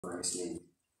Christ's name.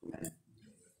 Amen.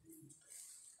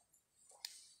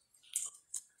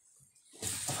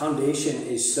 Foundation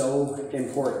is so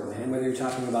important, and whether you're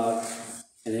talking about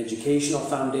an educational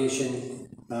foundation,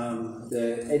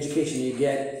 the education you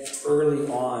get early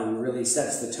on really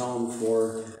sets the tone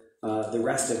for the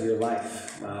rest of your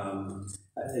life.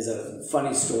 There's a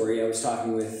funny story. I was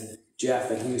talking with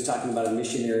Jeff, and he was talking about a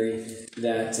missionary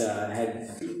that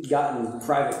had gotten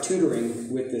private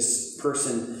tutoring with this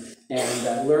person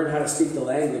and learned how to speak the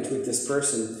language with this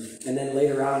person. And then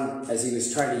later on, as he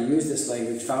was trying to use this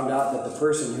language, found out that the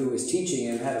person who was teaching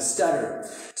him had a stutter.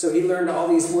 So he learned all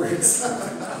these words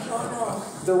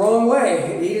the wrong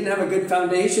way. He didn't have a good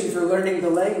foundation for learning the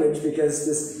language because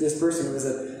this person was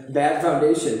a bad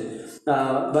foundation.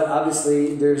 But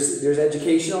obviously, there's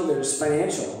educational, there's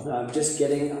financial. Just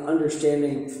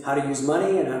understanding how to use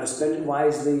money and how to spend it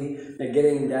wisely, and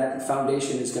getting that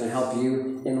foundation is going to help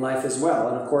you in life as well.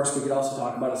 And of course, we could also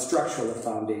talk about a structural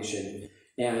foundation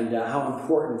and how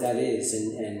important that is.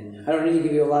 And I don't need to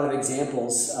give you a lot of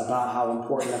examples about how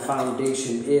important a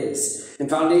foundation is. And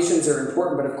foundations are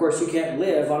important, but of course, you can't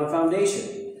live on a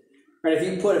foundation. Right, if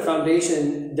you put a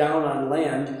foundation down on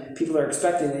land, people are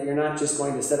expecting that you're not just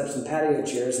going to set up some patio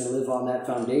chairs and live on that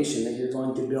foundation, that you're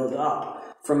going to build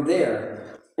up from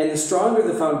there. And the stronger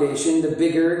the foundation, the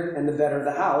bigger and the better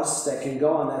the house that can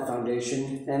go on that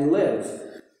foundation and live.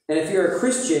 And if you're a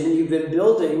Christian, you've been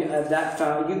building on that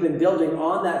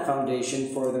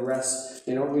foundation for the rest,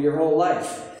 your whole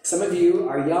life. Some of you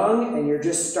are young and you're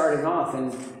just starting off,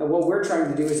 and what we're trying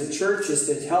to do as a church is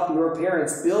to help your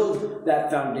parents build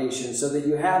that foundation so that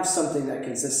you have something that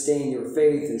can sustain your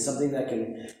faith and something that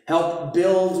can help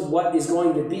build what is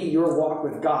going to be your walk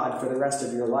with God for the rest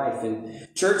of your life. And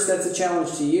church, that's a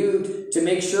challenge to you to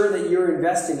make sure that you're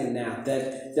investing in that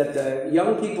the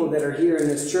young people that are here in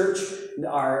this church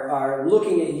are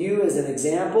looking at you as an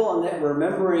example, and that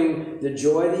remembering the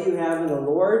joy that you have in the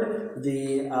Lord,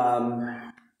 the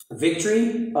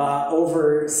victory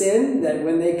over sin, that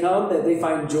when they come, that they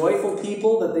find joyful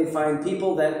people, that they find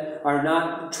people that are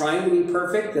not trying to be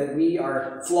perfect, that we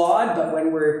are flawed, but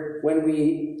when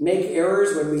we make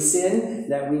errors, when we sin,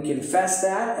 that we confess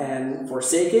that and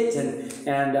forsake it.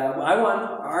 And I want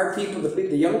our people,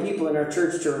 the young people in our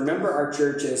church, to remember our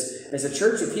church as a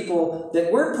church of people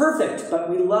that weren't perfect, but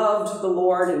we loved the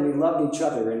Lord and we loved each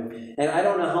other. And I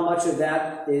don't know how much of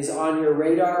that is on your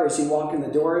radar as you walk in the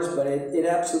doors, but it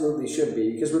absolutely should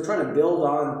be, because we're trying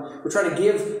to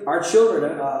give our children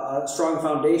a strong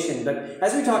foundation. But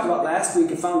as we talked about last week,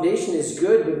 a foundation is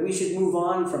good, but we should move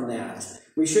on from that.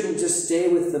 We shouldn't just stay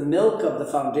with the milk of the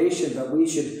foundation, but we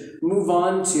should move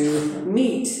on to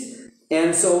meat.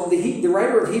 And so the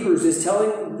writer of Hebrews is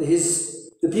telling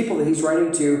the people that he's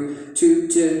writing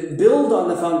to build on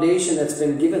the foundation that's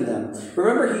been given them.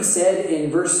 Remember, he said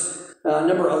in verse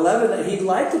number 11 that he'd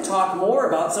like to talk more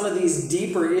about some of these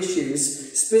deeper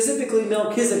issues, specifically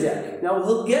Melchizedek. Now,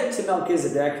 we'll get to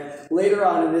Melchizedek later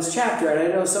on in this chapter, and I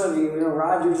know some of you,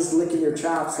 Rod, you're just licking your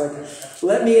chops like,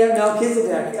 let me have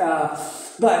Melchizedek.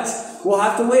 But we'll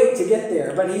have to wait to get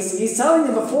there. But he's telling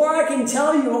them, before I can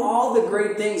tell you all the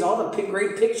great things, all the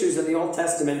great pictures of the Old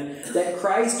Testament that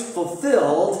Christ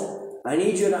fulfilled, I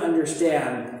need you to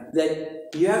understand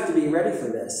that you have to be ready for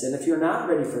this. And if you're not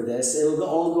ready for this, it'll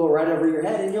all go right over your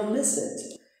head and you'll miss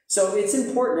it. So it's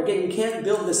important. Again, you can't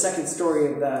build the second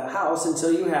story of the house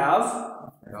until you have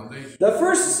the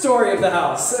first story of the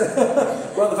house.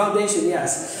 Well, the foundation,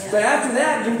 yes. But after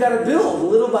that, you've got to build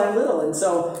little by little. And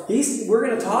so we're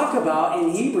going to talk about in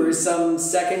Hebrews some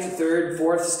second, third,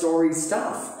 fourth story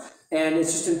stuff. And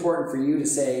it's just important for you to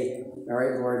say, all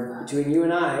right, Lord, between you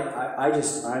and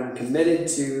I'm committed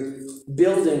to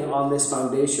building on this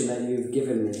foundation that you've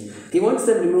given me. He wants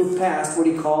them to move past what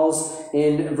he calls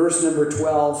in verse number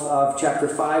 12 of chapter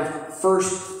 5,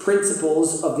 first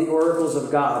principles of the oracles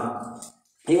of God.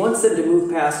 He wants them to move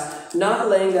past not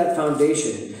laying that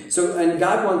foundation. And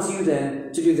God wants you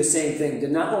then to do the same thing, to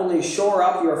not only shore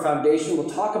up your foundation, we'll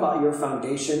talk about your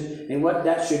foundation and what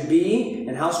that should be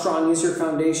and how strong is your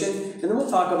foundation, and then we'll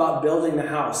talk about building the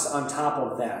house on top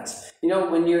of that.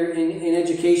 When you're in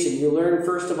education, you learn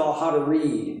first of all how to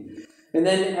read. And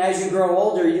then as you grow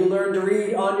older, you learn to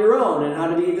read on your own and how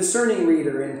to be a discerning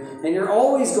reader. And you're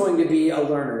always going to be a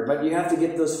learner, but you have to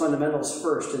get those fundamentals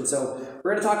first. And so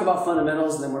we're going to talk about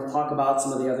fundamentals, and then we'll talk about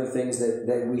some of the other things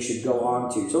that we should go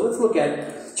on to. So let's look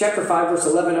at chapter 5, verse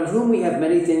 11, of whom we have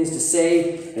many things to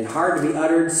say and hard to be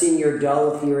uttered, seeing you're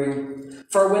dull of hearing.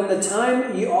 For when the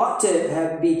time ye ought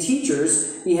to be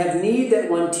teachers, ye have need that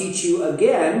one teach you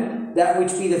again that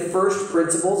which be the first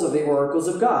principles of the oracles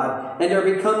of God, and are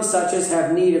become such as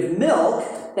have need of milk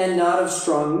and not of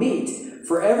strong meat.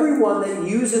 For everyone that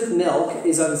useth milk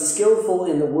is unskillful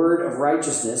in the word of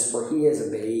righteousness, for he is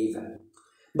a babe.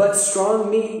 But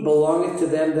strong meat belongeth to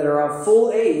them that are of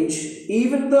full age,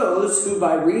 even those who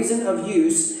by reason of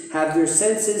use have their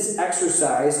senses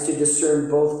exercised to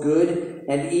discern both good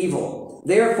and evil.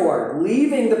 Therefore,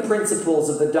 leaving the principles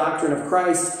of the doctrine of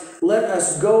Christ, let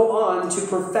us go on to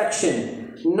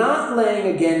perfection, not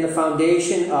laying again the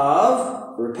foundation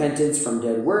of repentance from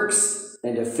dead works,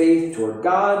 and of faith toward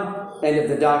God, and of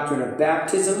the doctrine of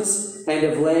baptisms, and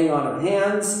of laying on of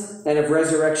hands, and of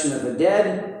resurrection of the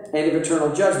dead, and of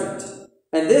eternal judgment.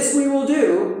 And this we will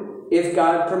do if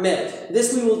God permit.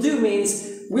 This we will do means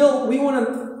we want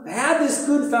to have this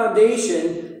good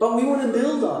foundation, but we want to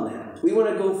build on that. We want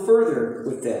to go further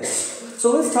with this.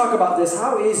 So let's talk about this.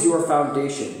 How is your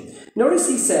foundation? Notice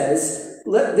he says,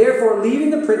 therefore, leaving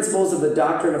the principles of the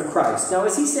doctrine of Christ. Now,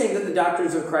 is he saying that the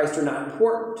doctrines of Christ are not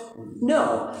important?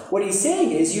 No. What he's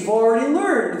saying is you've already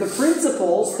learned the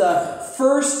principles, the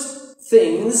first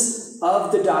things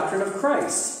of the doctrine of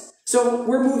Christ. So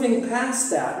we're moving past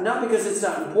that, not because it's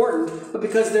not important, but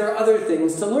because there are other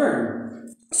things to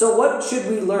learn. So what should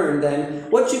we learn then?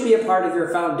 What should be a part of your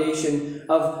foundation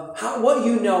of what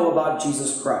you know about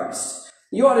Jesus Christ?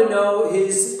 You ought to know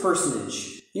his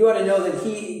personage. You ought to know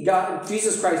that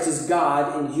Jesus Christ is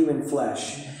God in human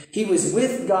flesh. He was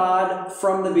with God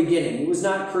from the beginning. He was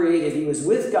not created. He was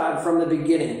with God from the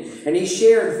beginning. And he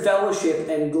shared fellowship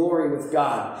and glory with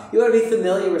God. You ought to be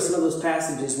familiar with some of those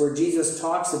passages where Jesus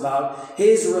talks about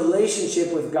his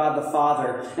relationship with God the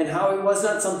Father and how it was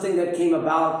not something that came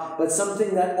about, but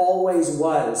something that always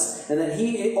was. And that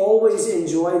he always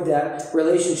enjoyed that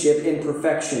relationship in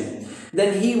perfection.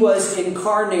 Then he was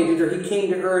incarnated, or he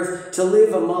came to earth to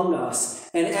live among us.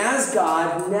 And as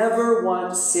God, never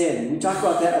once sinned. We talk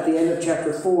about that at the end of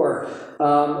chapter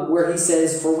 4, where he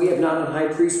says, for we have not an high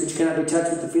priest which cannot be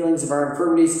touched with the feelings of our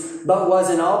infirmities, but was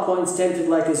in all points tempted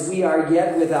like as we are,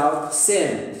 yet without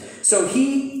sin. So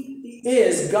he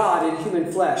is God in human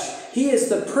flesh. He is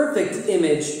the perfect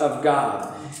image of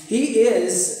God. He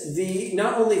is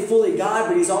not only fully God,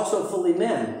 but he's also fully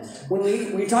man. When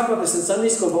we talk about this in Sunday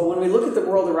school, but when we look at the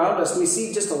world around us, we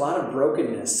see just a lot of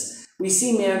brokenness. We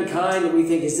see mankind and we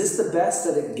think, is this the best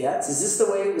that it gets? Is this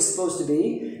the way it was supposed to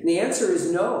be? And the answer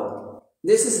is no.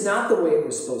 This is not the way it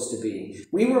was supposed to be.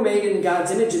 We were made in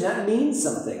God's image, and that means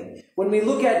something. When we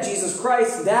look at Jesus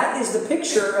Christ, that is the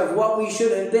picture of what we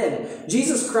should have been.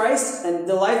 Jesus Christ and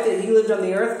the life that he lived on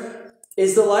the earth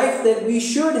is the life that we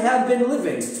should have been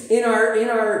living in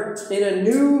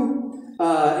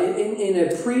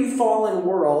a pre-fallen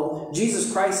world.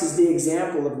 Jesus Christ is the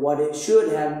example of what it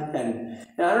should have been.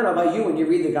 And I don't know about you, when you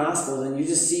read the Gospels and you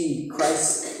just see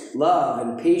Christ's love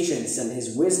and patience and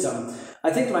his wisdom,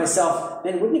 I think to myself,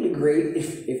 man, wouldn't it be great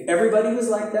if everybody was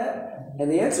like that?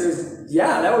 And the answer is,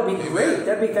 yeah, that would be great.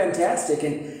 That'd be fantastic.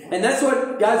 And that's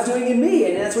what God's doing in me,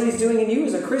 and that's what he's doing in you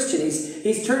as a Christian.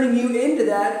 He's turning you into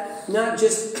that, not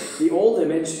just the old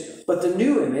image, but the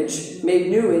new image made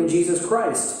new in Jesus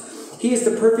Christ. He is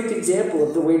the perfect example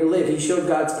of the way to live. He showed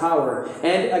God's power.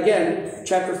 And again,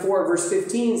 chapter 4, verse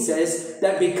 15 says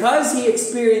that because he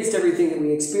experienced everything that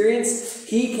we experience,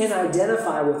 he can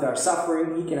identify with our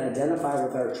suffering. He can identify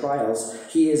with our trials.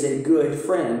 He is a good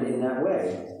friend in that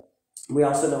way. We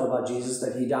also know about Jesus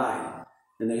that he died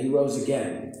and that he rose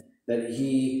again. That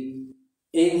he,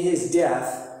 in his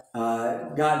death,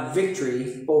 got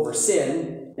victory over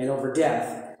sin and over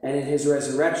death. And in his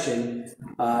resurrection,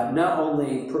 not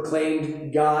only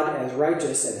proclaimed God as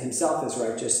righteous and himself as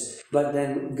righteous, but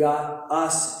then got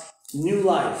us new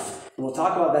life. And we'll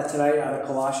talk about that tonight out of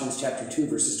Colossians chapter 2,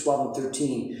 verses 12 and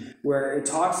 13, where it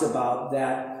talks about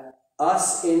that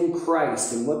us in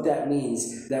Christ and what that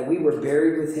means, that we were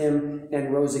buried with him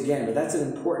and rose again. But that's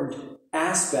an important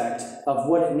aspect of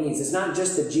what it means. It's not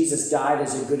just that Jesus died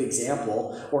as a good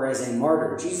example or as a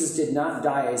martyr. Jesus did not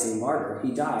die as a martyr.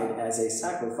 He died as a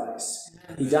sacrifice.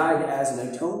 He died as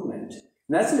an atonement. And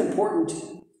that's an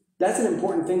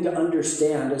important thing to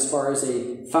understand as far as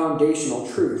a foundational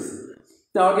truth.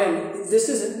 Now again, this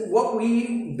isn't what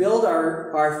we build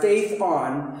our faith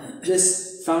on.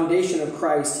 This foundation of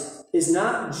Christ is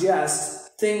not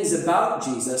just things about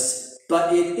Jesus,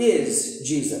 but it is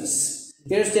Jesus.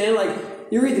 You understand? Like,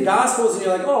 you read the Gospels and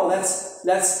you're like, oh,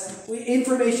 that's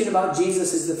information about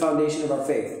Jesus is the foundation of our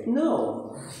faith.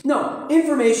 No.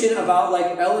 Information about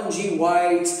like Ellen G.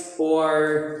 White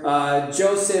or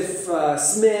Joseph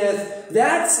Smith,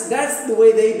 that's the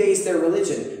way they base their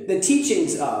religion. The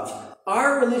teachings of.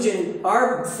 Our religion,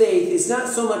 our faith is not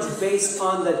so much based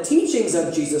on the teachings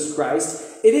of Jesus Christ.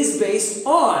 It is based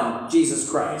on Jesus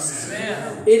Christ.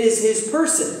 Amen. It is his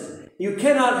person. You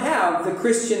cannot have the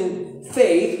Christian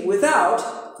faith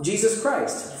without Jesus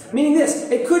Christ. Meaning this,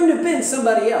 it couldn't have been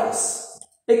somebody else.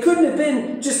 It couldn't have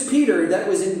been just Peter that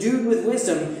was endued with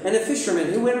wisdom and a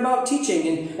fisherman who went about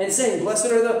teaching and saying, blessed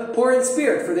are the poor in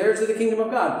spirit, for theirs is the kingdom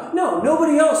of God. No,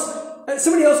 nobody else.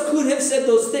 Somebody else could have said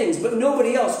those things, but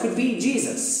nobody else could be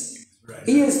Jesus. Right.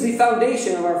 He is the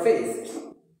foundation of our faith.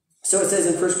 So it says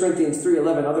in 1 Corinthians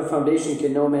 3:11, other foundation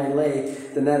can no man lay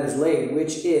than that is laid,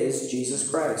 which is Jesus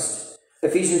Christ.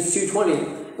 Ephesians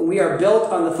 2:20, we are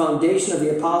built on the foundation of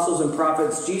the apostles and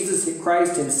prophets, Jesus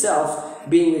Christ himself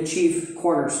being the chief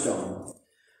cornerstone.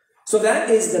 So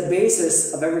that is the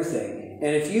basis of everything.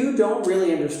 And if you don't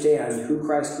really understand who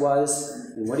Christ was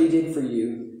and what he did for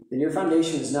you, then your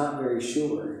foundation is not very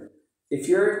sure. If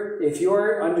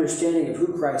your understanding of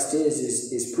who Christ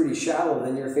is pretty shallow,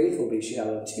 then your faith will be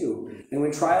shallow too. And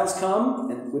when trials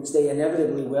come, and which they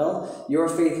inevitably will, your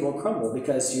faith will crumble,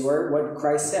 because what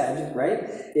Christ said, right,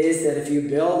 is that if you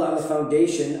build on the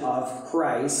foundation of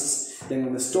Christ, then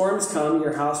when the storms come,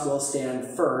 your house will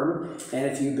stand firm.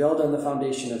 And if you build on the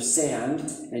foundation of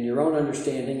sand and your own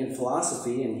understanding and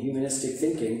philosophy and humanistic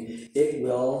thinking, it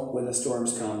will, when the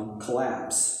storms come,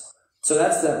 collapse. So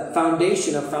that's the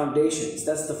foundation of foundations.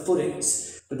 That's the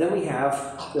footings. But then we have,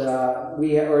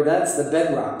 that's the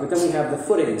bedrock. But then we have the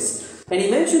footings. And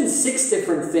he mentions 6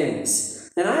 different things.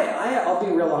 And I'll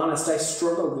be real honest, I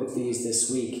struggled with these this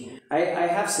week. I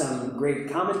have some great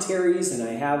commentaries, and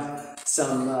I have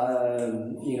some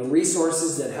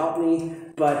resources that help me.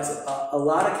 But a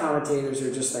lot of commentators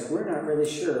are just like, we're not really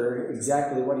sure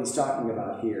exactly what he's talking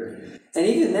about here. And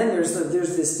even then, there's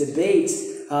this debate.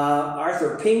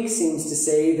 Arthur Pink seems to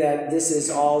say that this is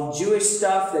all Jewish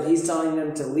stuff that he's telling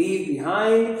them to leave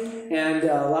behind. And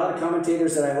a lot of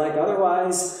commentators that I like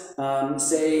otherwise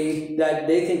say that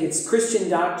they think it's Christian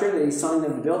doctrine that he's telling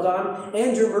them to build on.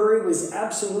 Andrew Murray was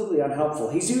absolutely unhelpful.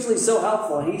 He's usually so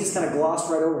helpful, and he just kind of glossed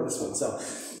right over this one. So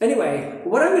anyway,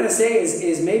 what I'm going to say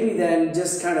is maybe then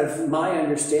just kind of my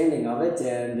understanding of it,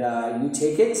 and you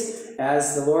take it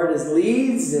as the Lord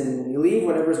leads, and you leave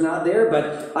whatever's not there.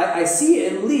 But I see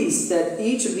at least that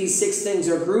each of these 6 things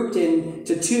are grouped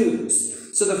into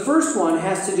 2s. So the first one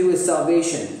has to do with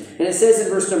salvation. And it says in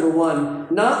verse number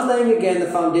 1, not laying again the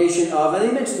foundation of, and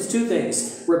he mentions 2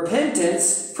 things,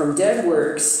 repentance from dead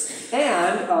works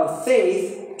and of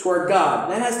faith toward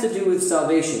God. That has to do with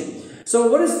salvation.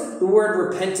 So what does the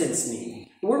word repentance mean?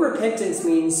 The word repentance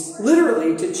means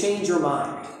literally to change your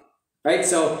mind. Right?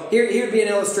 So here'd be an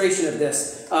illustration of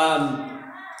this.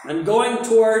 I'm going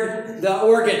toward the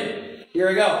organ. Here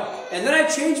we go. And then I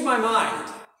change my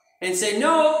mind and say,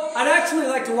 no, I'd actually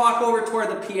like to walk over toward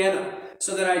the piano.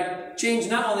 So that I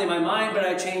change not only my mind, but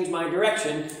I change my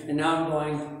direction, and now I'm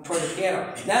going toward the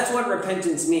piano. That's what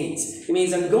repentance means. It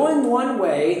means I'm going one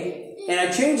way, and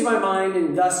I change my mind,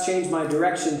 and thus change my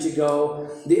direction to go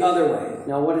the other way.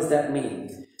 Now, what does that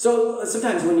mean? So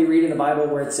sometimes when you read in the Bible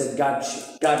where it said God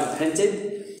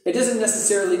repented, it doesn't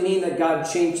necessarily mean that God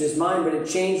changed his mind, but it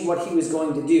changed what he was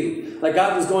going to do. Like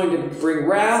God was going to bring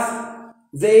wrath.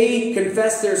 They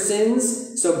confessed their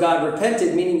sins, so God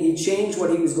repented, meaning he changed what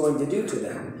he was going to do to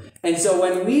them. And so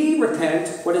when we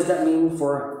repent, what does that mean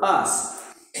for us?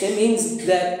 It means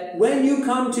that when you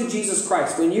come to Jesus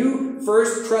Christ, when you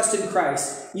first trusted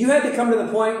Christ, you had to come to the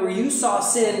point where you saw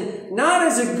sin not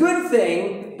as a good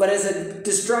thing, but as a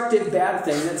destructive bad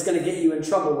thing that's going to get you in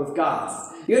trouble with God.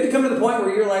 You had to come to the point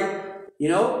where you're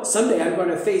like, someday I'm going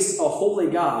to face a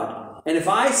holy God. And if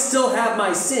I still have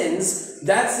my sins,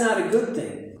 that's not a good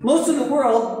thing. Most of the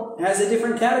world has a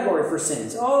different category for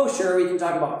sins. Oh, sure, we can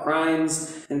talk about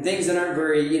crimes and things that aren't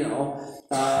very,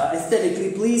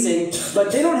 aesthetically pleasing,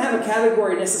 but they don't have a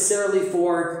category necessarily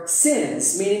for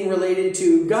sins, meaning related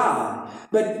to God.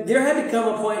 But there had to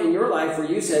come a point in your life where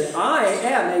you said, I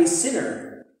am a sinner.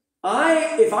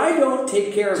 If I don't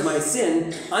take care of my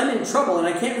sin, I'm in trouble, and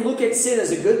I can't look at sin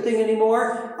as a good thing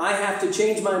anymore. I have to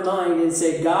change my mind and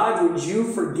say, God, would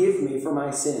you forgive me for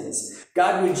my sins?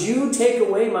 God, would you take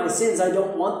away my sins? I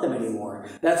don't want them anymore.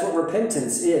 That's what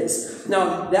repentance is.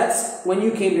 Now, that's when you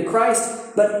came to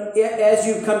Christ, but as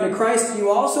you come to Christ,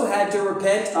 you also had to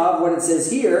repent of what it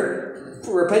says here,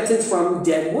 repentance from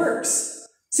dead works.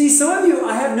 See, some of you,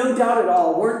 I have no doubt at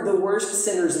all, weren't the worst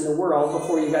sinners in the world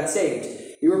before you got saved.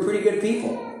 You were pretty good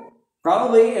people.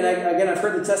 Probably, and again, I've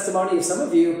heard the testimony of some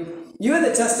of you. You had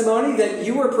the testimony that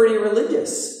you were pretty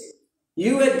religious.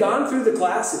 You had gone through the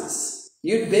classes.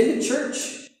 You'd been to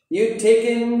church. You'd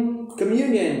taken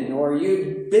communion, or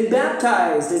you'd been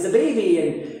baptized as a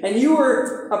baby, and you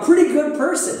were a pretty good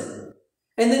person.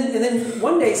 And then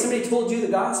one day somebody told you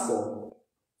the gospel,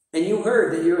 and you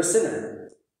heard that you're a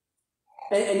sinner.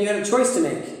 And you had a choice to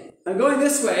make. I'm going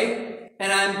this way,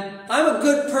 and I'm a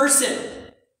good person.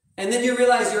 And then you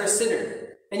realize you're a sinner.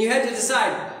 And you had to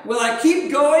decide, will I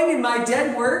keep going in my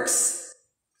dead works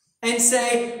and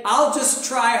say, I'll just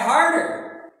try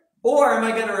harder? Or am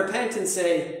I going to repent and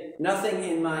say, nothing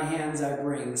in my hands I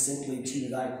bring, simply to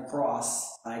thy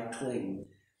cross I cling?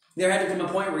 There had to come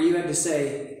a point where you had to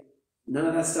say, none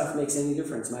of that stuff makes any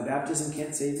difference. My baptism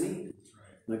can't save me.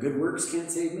 My good works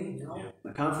can't save me.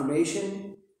 My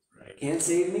confirmation can't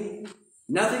save me.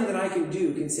 Nothing that I can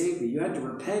do can save me. You had to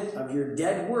repent of your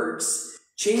dead works,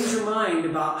 change your mind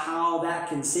about how that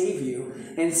can save you,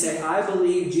 and say, I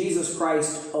believe Jesus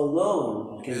Christ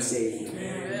alone can save you.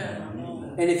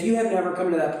 And if you have never come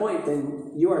to that point,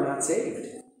 then you are not saved.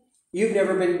 You've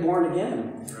never been born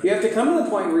again. You have to come to the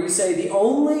point where you say, the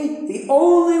only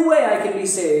way I can be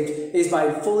saved is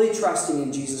by fully trusting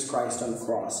in Jesus Christ on the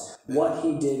cross. What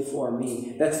he did for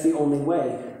me. That's the only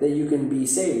way that you can be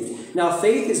saved. Now,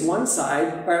 faith is one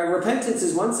side, or repentance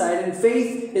is one side, and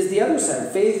faith is the other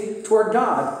side. Faith toward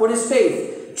God. What is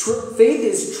faith? Faith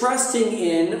is trusting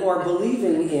in or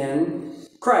believing in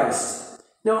Christ.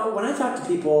 Now, when I talk to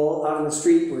people out on the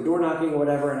street or door knocking or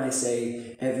whatever, and I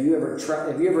say, they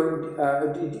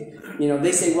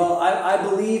say, well, I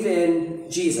believe in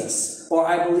Jesus, or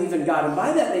I believe in God. And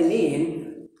by that they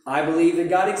mean, I believe that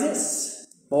God exists,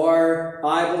 or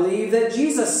I believe that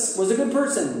Jesus was a good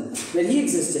person, that he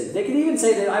existed. They can even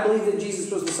say that I believe that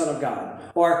Jesus was the Son of God,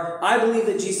 or I believe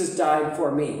that Jesus died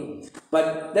for me.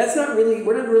 But that's not really,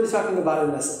 we're not really talking about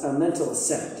it in a mental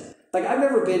assent. Like, I've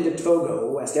never been to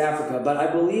Togo, West Africa, but I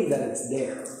believe that it's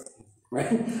there,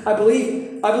 right? I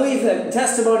believe the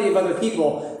testimony of other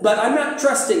people, but I'm not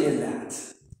trusting in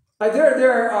that. I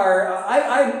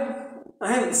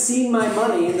haven't seen my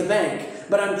money in the bank,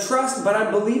 but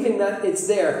I'm believing that it's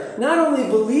there. Not only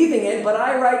believing it, but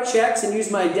I write checks and use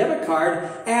my debit card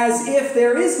as if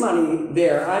there is money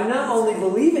there. I'm not only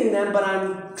believing them, but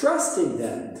I'm trusting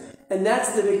them. And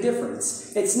that's the big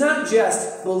difference. It's not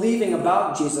just believing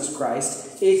about Jesus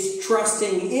Christ, it's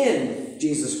trusting in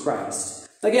Jesus Christ.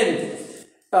 Again,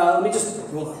 let me just,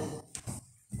 hold on.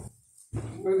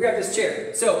 We'll grab this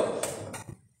chair. So,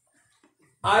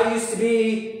 I used to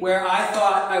be where I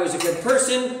thought I was a good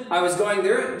person, I was going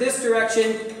this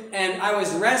direction, and I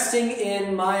was resting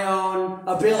in my own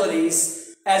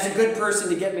abilities as a good person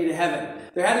to get me to heaven.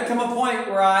 There had to come a point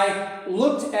where I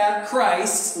looked at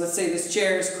Christ, let's say this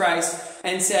chair is Christ,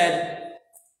 and said,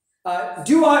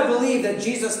 do I believe that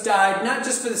Jesus died not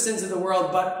just for the sins of the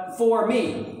world, but for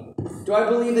me? Do I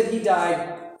believe that he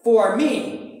died for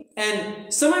me?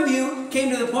 And some of you came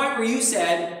to the point where you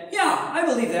said, yeah, I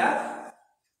believe that.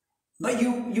 But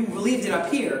you believed it up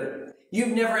here. You've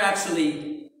never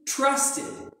actually trusted.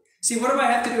 See, what do I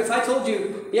have to do? If I told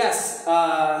you, yes,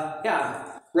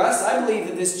 Russ, I believe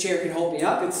that this chair can hold me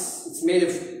up. It's made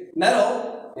of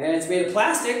metal, and it's made of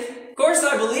plastic. Of course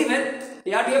I believe it.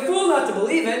 You have to be a fool not to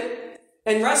believe it.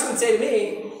 And Russ would say to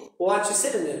me, well, why don't you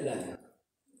sit in it then?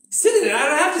 Sit in it. I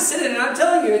don't have to sit in it. I'm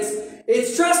telling you,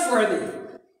 it's trustworthy.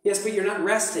 Yes, but you're not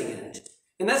resting in it.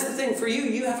 And that's the thing for you.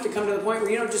 You have to come to the point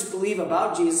where you don't just believe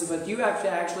about Jesus, but you have to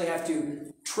actually have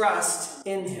to trust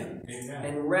in him. Amen.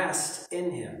 And rest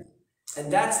in him.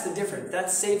 And that's the difference.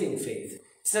 That's saving faith.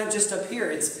 It's not just up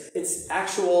here. It's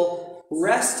actual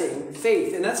resting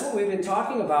faith. And that's what we've been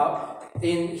talking about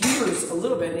in Hebrews a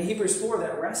little bit, in Hebrews 4,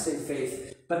 that resting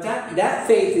faith. But that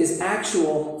faith is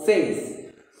actual faith.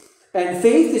 And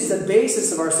faith is the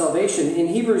basis of our salvation. In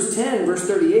Hebrews 10, verse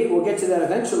 38, we'll get to that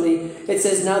eventually, it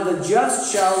says, now the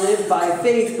just shall live by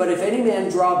faith, but if any man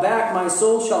draw back, my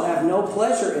soul shall have no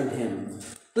pleasure in him.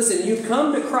 Listen, you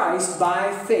come to Christ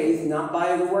by faith, not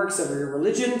by the works of your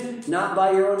religion, not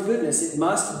by your own goodness. It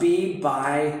must be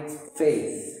by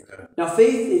faith. Now,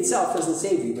 faith itself doesn't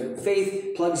save you, but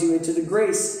faith plugs you into the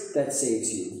grace that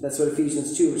saves you. That's what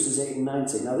Ephesians 2, verses 8 and 9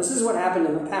 say. Now, this is what happened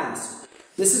in the past.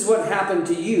 This is what happened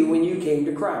to you when you came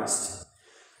to Christ.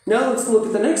 Now, let's look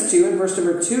at the next two in verse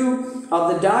number 2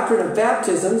 of the doctrine of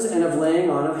baptisms and of laying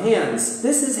on of hands.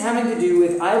 This is having to do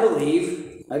with, I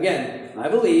believe,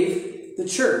 the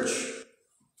church.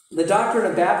 The doctrine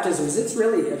of baptisms, it's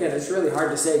really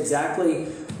hard to say exactly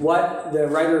what the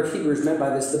writer of Hebrews meant by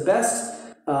this.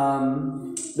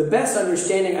 The best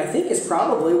understanding, I think, is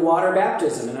probably water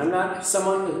baptism. And I'm not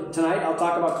someone, tonight I'll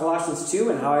talk about Colossians 2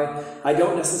 and how I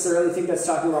don't necessarily think that's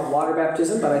talking about water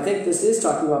baptism, but I think this is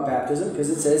talking about baptism because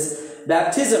it says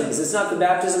baptisms. It's not the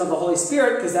baptism of the Holy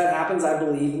Spirit because that happens, I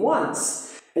believe,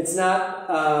 once. It's not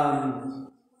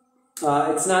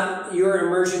your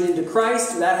immersion into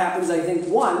Christ. That happens, I think,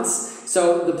 once.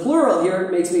 So the plural here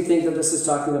makes me think that this is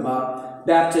talking about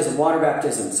baptism, water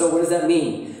baptism. So what does that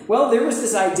mean? Well, there was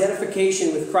this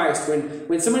identification with Christ.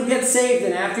 When someone gets saved,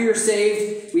 and after you're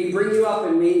saved, we bring you up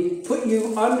and we put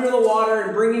you under the water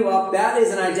and bring you up. That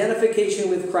is an identification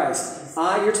with Christ.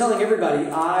 You're telling everybody,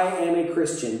 I am a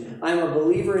Christian. I'm a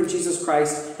believer in Jesus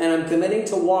Christ, and I'm committing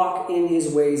to walk in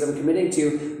his ways. I'm committing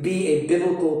to be a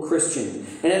biblical Christian.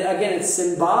 And again, it's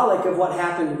symbolic of what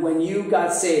happened when you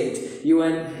got saved. You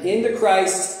went into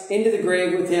Christ, into the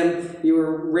grave with him. You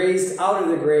were raised out of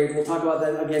the grave. We'll talk about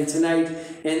that again tonight,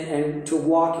 and to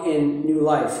walk in new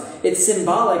life. It's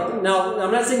symbolic. Now,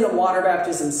 I'm not saying that water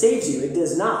baptism saves you. It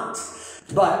does not.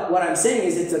 But what I'm saying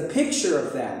is it's a picture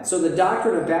of that. So the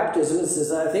doctrine of baptism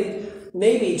is, I think,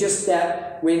 maybe just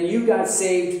that when you got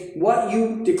saved, what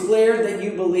you declared that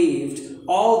you believed,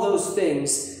 all those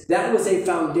things, that was a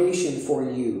foundation for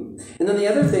you. And then the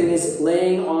other thing is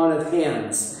laying on of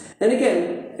hands. And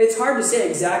again, it's hard to say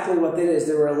exactly what that is.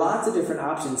 There were lots of different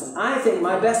options. I think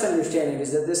my best understanding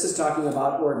is that this is talking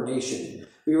about ordination.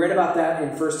 We read about that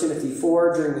in 1 Timothy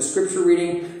 4 during the scripture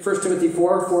reading, 1 Timothy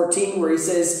 4:14, where he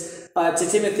says, to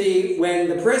Timothy, when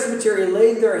the presbytery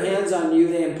laid their hands on you,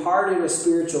 they imparted a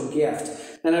spiritual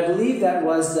gift. And I believe that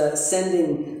was the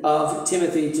sending of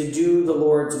Timothy to do the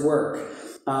Lord's work.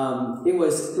 It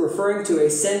was referring to a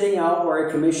sending out or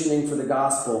a commissioning for the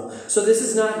gospel. So this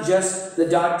is not just the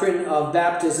doctrine of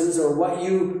baptisms or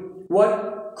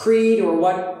what creed or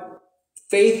what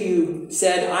faith you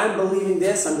said, I'm believing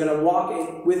this, I'm going to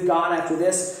walk with God after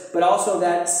this, but also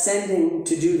that sending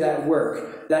to do that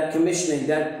work, that commissioning,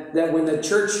 that when the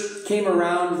church came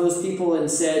around those people and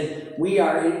said, we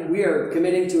are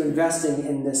committing to investing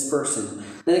in this person.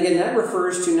 And again, that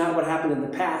refers to not what happened in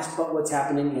the past, but what's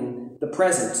happening in the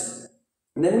present.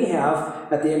 And then we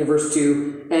have, at the end of verse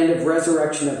 2, and of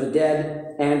resurrection of the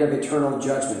dead and of eternal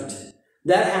judgment.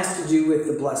 That has to do with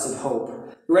the blessed hope.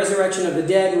 The resurrection of the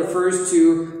dead refers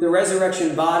to the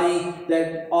resurrection body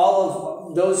that all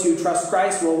of those who trust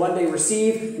Christ will one day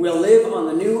receive. We'll live on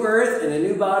the new earth in a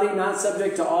new body, not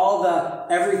subject to all the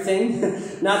everything,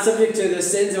 not subject to the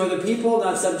sins of other people,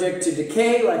 not subject to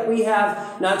decay like we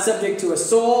have, not subject to a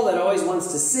soul that always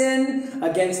wants to sin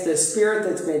against the spirit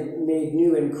that's made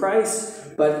new in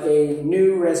Christ, but a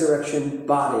new resurrection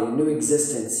body, a new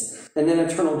existence. And then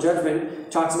eternal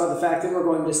judgment talks about the fact that we're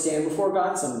going to stand before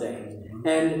God someday.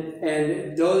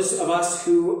 And those of us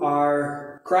who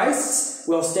are Christ's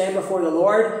will stand before the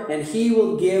Lord, and he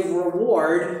will give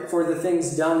reward for the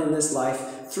things done in this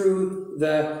life through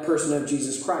the person of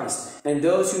Jesus Christ. And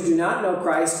those who do not know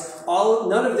Christ,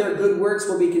 none of their good works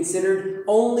will be considered,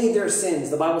 only their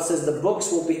sins. The Bible says the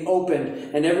books will be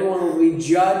opened, and everyone will be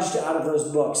judged out of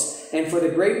those books. And for the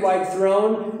great white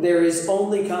throne, there is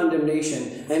only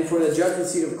condemnation. And for the judgment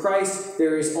seat of Christ,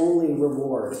 there is only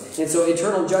reward. And so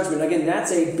eternal judgment, again,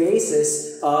 that's a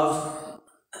basis of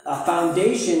a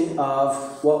foundation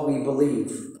of what we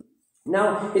believe.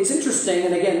 Now, it's interesting,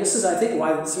 and again, this is, I think,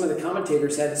 why some of the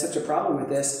commentators had such a problem with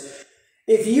this.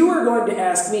 If you were going to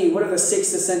ask me, what are the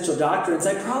 6 essential doctrines,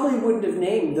 I probably wouldn't have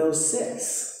named those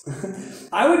 6.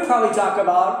 I would probably talk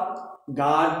about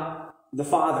God the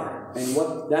Father,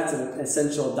 and that's an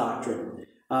essential doctrine.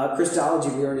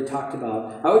 Christology, we already talked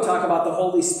about. I would talk about the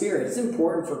Holy Spirit. It's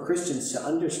important for Christians to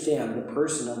understand the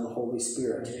person of the Holy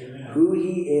Spirit, who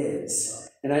he is.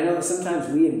 And I know that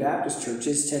sometimes we in Baptist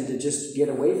churches tend to just get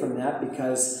away from that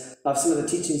because of some of the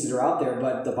teachings that are out there,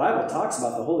 but the Bible talks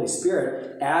about the Holy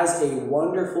Spirit as a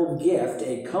wonderful gift,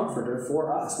 a comforter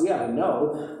for us. We ought to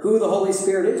know who the Holy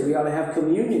Spirit is. We ought to have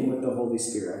communion with the Holy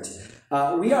Spirit.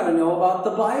 We ought to know about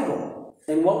the Bible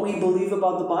and what we believe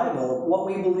about the Bible, what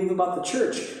we believe about the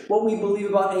church, what we believe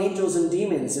about angels and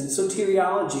demons, and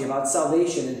soteriology, about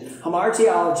salvation, and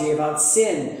hamartiology, about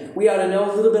sin. We ought to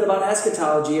know a little bit about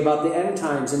eschatology, about the end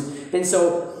times. And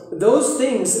so those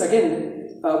things,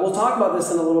 again, we'll talk about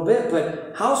this in a little bit,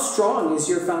 but how strong is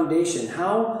your foundation?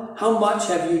 How much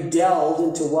have you delved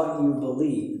into what you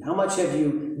believe? How much have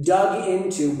you dug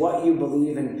into what you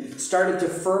believe and started to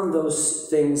firm those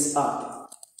things up?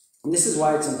 And this is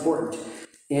why it's important.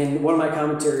 In one of my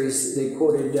commentaries, they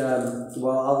quoted,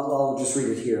 I'll just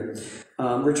read it here.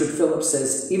 Richard Phillips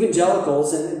says,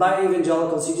 evangelicals, and by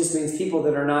evangelicals, he just means people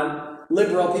that are not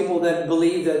liberal, people that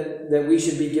believe that we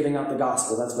should be giving up the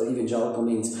gospel. That's what evangelical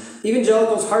means.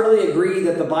 Evangelicals hardly agree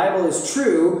that the Bible is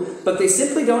true, but they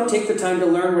simply don't take the time to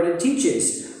learn what it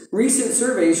teaches. Recent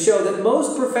surveys show that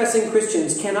most professing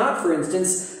Christians cannot, for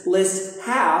instance, list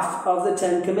half of the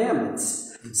 10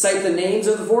 Commandments, cite the names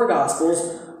of the 4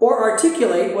 Gospels, or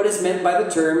articulate what is meant by the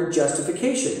term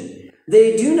justification.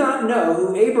 They do not know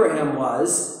who Abraham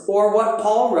was or what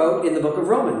Paul wrote in the book of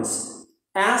Romans.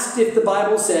 Asked if the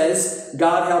Bible says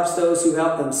God helps those who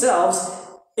help themselves,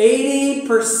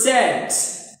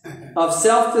 80% of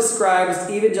self-described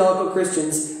evangelical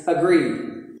Christians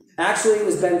agreed. Actually, it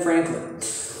was Ben Franklin.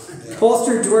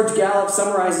 Pollster George Gallup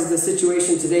summarizes the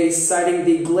situation today, citing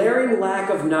the glaring lack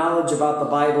of knowledge about the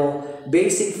Bible,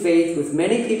 basic faith, with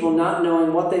many people not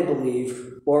knowing what they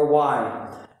believe or why.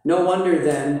 No wonder,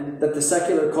 then, that the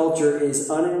secular culture is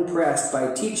unimpressed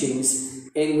by teachings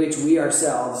in which we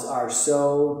ourselves are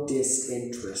so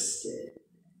disinterested.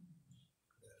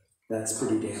 That's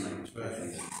pretty damning, I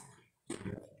think.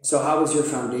 So how is your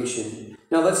foundation?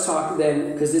 Now let's talk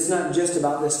then, because it's not just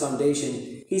about this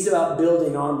foundation. He's about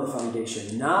building on the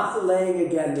foundation, not laying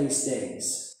again these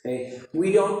things. Okay?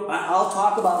 I'll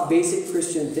talk about basic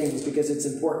Christian things because it's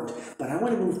important, but I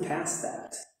want to move past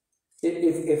that.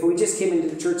 If we just came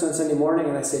into church on Sunday morning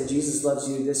and I said, Jesus loves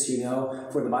you, this you know,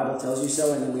 for the Bible tells you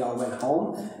so, and then we all went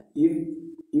home,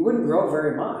 you wouldn't grow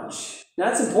very much.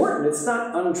 That's important. It's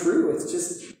not untrue. It's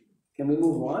just, can we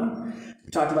move on? We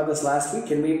talked about this last week.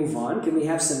 Can we move on? Can we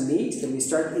have some meat? Can we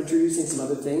start introducing some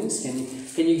other things?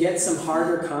 Can you get some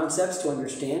harder concepts to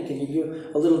understand? Can you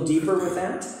go a little deeper with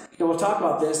that? And we'll talk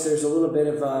about this. There's a little bit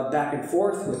of back and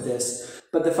forth with this.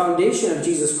 But the foundation of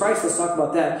Jesus Christ, let's talk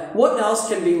about that. What else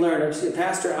can be learned?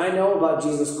 Pastor, I know about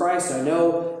Jesus Christ. I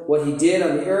know what he did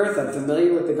on the earth. I'm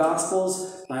familiar with the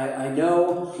Gospels. I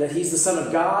know that he's the Son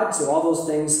of God. So all those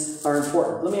things are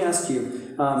important. Let me ask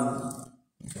you,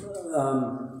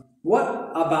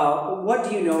 what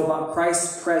do you know about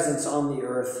Christ's presence on the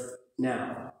earth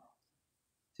now?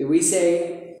 So we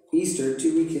say Easter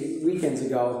 2 weekends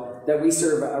ago that we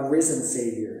serve a risen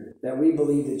Savior, that we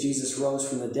believe that Jesus rose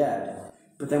from the dead.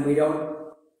 But then we don't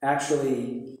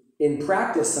actually, in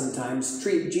practice sometimes,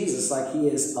 treat Jesus like he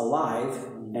is alive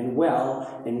and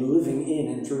well and living in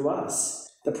and through us.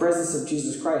 The presence of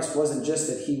Jesus Christ wasn't just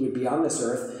that he would be on this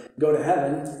earth, go to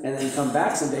heaven, and then come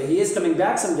back someday. He is coming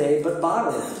back someday, but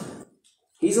bodily.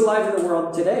 He's alive in the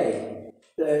world today.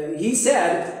 He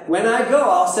said, when I go,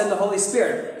 I'll send the Holy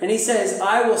Spirit. And he says,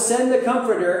 I will send the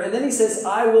Comforter. And then he says,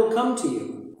 I will come to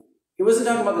you. He wasn't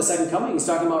talking about the second coming. He's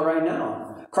talking about right now.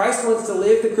 Christ wants to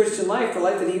live the Christian life, the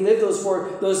life that he lived those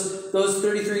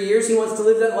 33 years. He wants to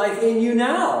live that life in you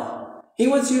now. He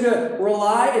wants you to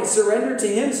rely and surrender to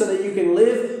him so that you can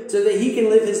live, so that he can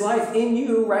live his life in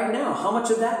you right now. How much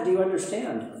of that do you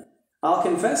understand? I'll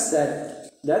confess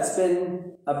that that's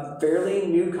been a fairly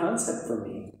new concept for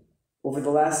me. Over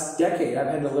the last decade, I've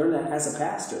had to learn that as a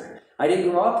pastor. I didn't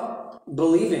grow up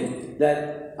believing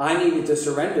that I needed to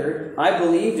surrender. I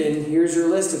believed in, here's your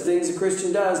list of things a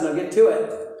Christian does, now get to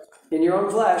it in your own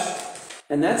flesh.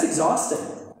 And that's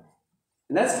exhausting.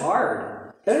 And that's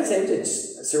hard. Can I say that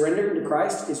surrendering to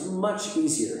Christ is much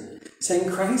easier? Saying,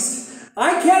 Christ,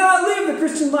 I cannot live the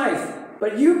Christian life,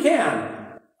 but you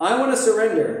can. I want to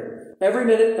surrender every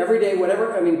minute, every day,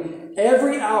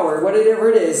 every hour, whatever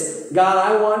it is. God,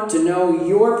 I want to know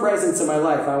your presence in my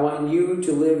life. I want you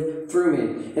to live through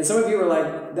me. And some of you are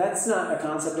like, that's not a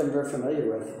concept I'm very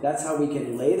familiar with. That's how we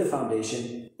can lay the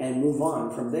foundation and move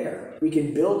on from there. We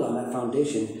can build on that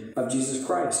foundation of Jesus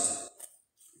Christ.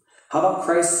 How about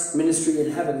Christ's ministry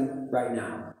in heaven right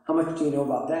now? How much do you know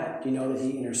about that? Do you know that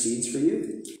he intercedes for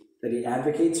you? That he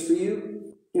advocates for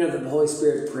you? You know that the Holy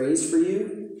Spirit prays for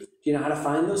you? Do you know how to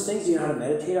find those things? Do you know how to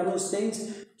meditate on those things?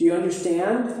 Do you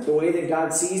understand the way that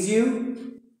God sees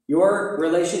you? Your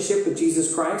relationship with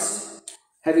Jesus Christ?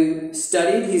 Have you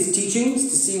studied his teachings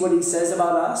to see what he says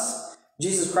about us?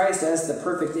 Jesus Christ as the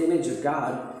perfect image of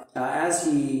God, as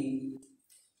he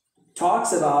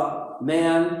talks about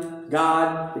man,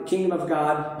 God, the kingdom of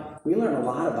God, we learn a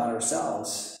lot about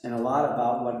ourselves and a lot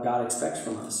about what God expects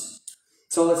from us.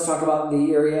 So let's talk about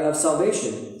the area of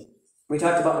salvation. We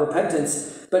talked about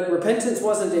repentance, but repentance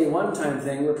wasn't a one-time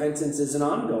thing. Repentance is an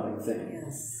ongoing thing.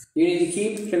 Yes. You need to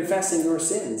keep confessing your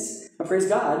sins. And praise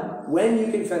God, when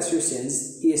you confess your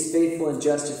sins, he is faithful and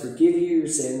just to forgive you your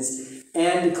sins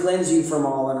and to cleanse you from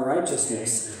all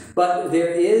unrighteousness. But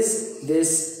there is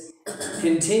this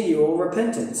continual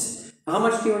repentance. How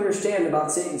much do you understand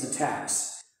about Satan's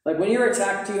attacks? Like when you're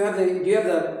attacked, do you have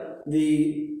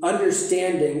the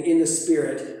understanding in the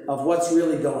spirit of what's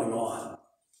really going on?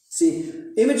 See,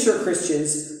 immature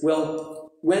Christians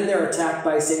will, when they're attacked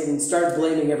by Satan, start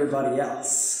blaming everybody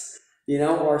else,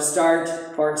 or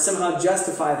somehow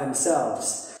justify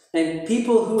themselves. And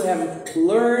people who have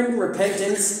learned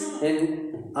repentance,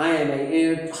 and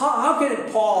how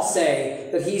can Paul say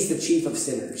that he's the chief of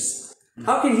sinners?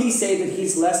 How can he say that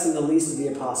he's less than the least of the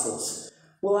apostles?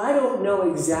 Well, I don't know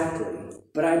exactly,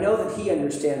 but I know that he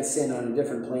understands sin on a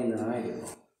different plane than I do.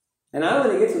 And I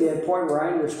want to get to that point where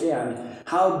I understand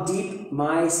how deep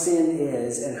my sin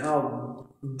is and how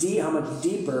much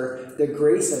deeper the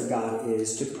grace of God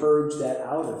is to purge that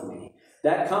out of me.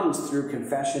 That comes through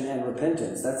confession and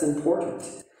repentance. That's important.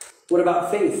 What about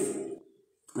faith?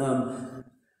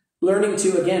 Learning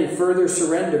to, again, further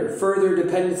surrender, further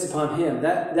dependence upon Him.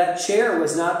 That chair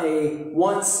was not a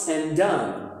once and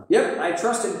done. Yep, I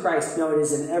trust in Christ. No, it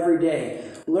is an everyday.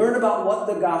 Learn about what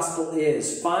the gospel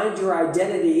is. Find your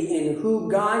identity in who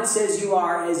God says you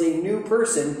are as a new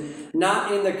person,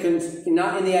 not in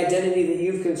the identity that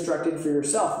you've constructed for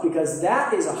yourself, because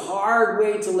that is a hard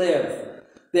way to live.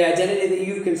 The identity that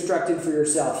you've constructed for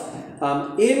yourself.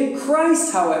 In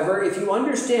Christ, however, if you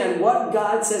understand what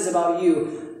God says about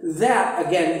you, that,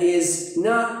 again, is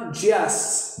not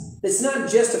just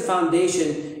a foundation.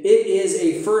 It is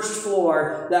a first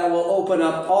floor that will open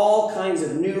up all kinds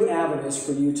of new avenues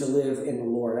for you to live in the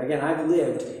Lord. Again, I've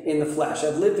lived in the flesh.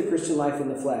 I've lived the Christian life in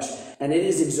the flesh, and it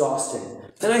is exhausting.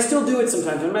 And I still do it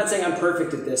sometimes. I'm not saying I'm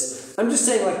perfect at this. I'm just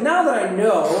saying, like, now that I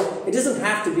know it doesn't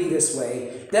have to be this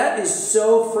way, that is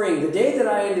so freeing. The day that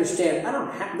I understand,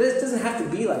 this doesn't have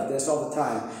to be like this all the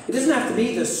time. It doesn't have to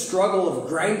be the struggle of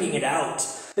grinding it out.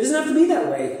 It doesn't have to be that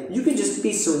way. You can just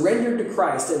be surrendered to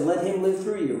Christ and let Him live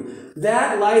through you.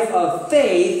 That life of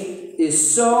faith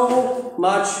is so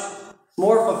much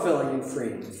more fulfilling and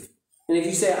freeing. And if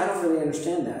you say, I don't really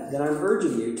understand that, then I'm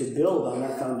urging you to build on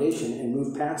that foundation and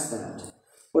move past that.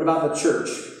 What about the church?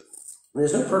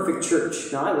 There's no perfect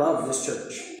church. Now, I love this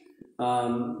church.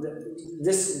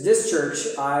 This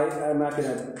church, I'm not going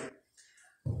to...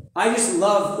 I just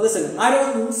love... Listen, I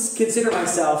don't consider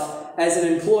myself as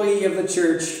an employee of the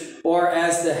church or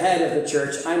as the head of the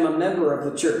church. I'm a member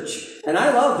of the church. And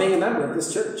I love being a member of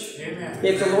this church. Amen.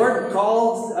 If the Lord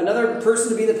called another person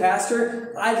to be the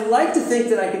pastor, I'd like to think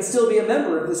that I could still be a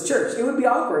member of this church. It would be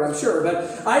awkward, I'm sure,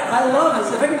 but I love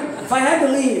this. If I had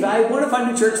to leave, I want to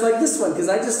find a church like this one because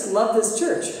I just love this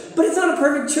church. But it's not a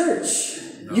perfect church.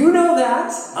 You know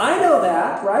that. I know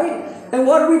that, right? And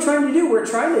what are we trying to do? We're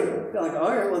trying to, like,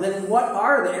 all right, well then what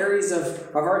are the areas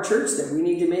of our church that we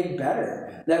need to make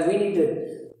better? That we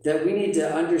need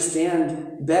to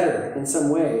understand better in some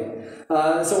way?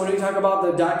 So when we talk about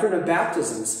the doctrine of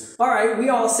baptisms, all right, we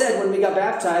all said when we got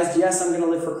baptized, yes, I'm going to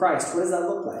live for Christ. What does that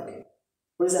look like?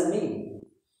 What does that mean?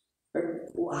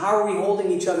 How are we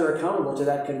holding each other accountable to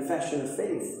that confession of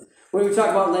faith? When we talk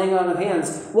about laying on of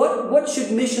hands, what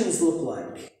should missions look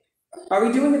like? Are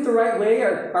we doing it the right way?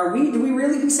 Do we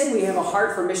really say we have a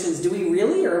heart for missions? Do we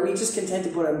really? Or are we just content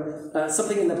to put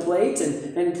something in the plate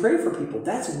and pray for people?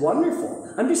 That's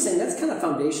wonderful. I'm just saying that's kind of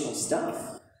foundational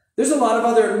stuff. There's a lot of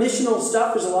other missional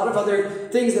stuff. There's a lot of other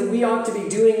things that we ought to be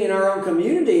doing in our own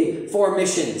community for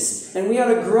missions. And we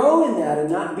ought to grow in that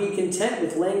and not be content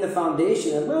with laying the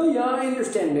foundation of, well, yeah, I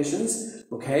understand missions.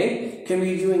 Okay, can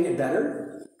we be doing it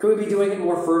better? Can we be doing it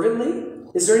more fervently?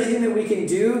 Is there anything that we can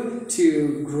do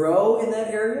to grow in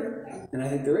that area? And I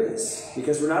think there is,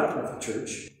 because we're not a perfect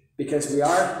church, because we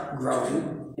are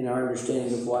growing in our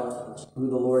understanding of who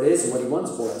the Lord is and what He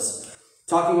wants for us.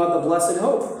 Talking about the blessed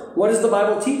hope. What does the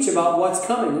Bible teach about what's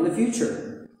coming in the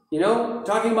future? You know,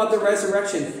 talking about the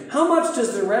resurrection. How much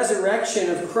does the resurrection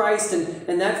of Christ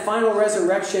and that final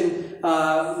resurrection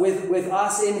with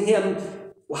us in Him,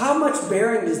 how much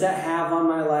bearing does that have on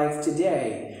my life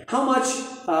today? How much,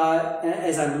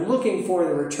 as I'm looking for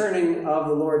the returning of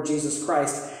the Lord Jesus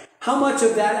Christ, how much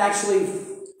of that actually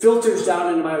filters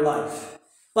down into my life?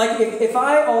 Like if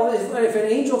an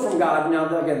angel from God, now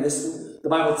again, the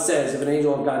Bible says if an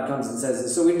angel of God comes and says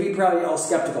this, so we'd be probably all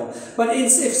skeptical. But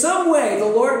if some way the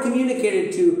Lord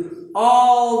communicated to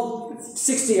all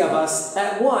 60 of us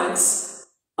at once,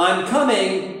 I'm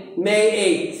coming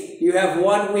May 8th. You have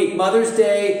 1 week, Mother's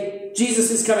Day,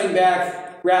 Jesus is coming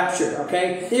back, rapture,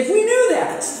 okay? If we knew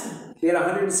that, we had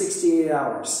 168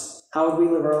 hours. How would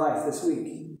we live our life this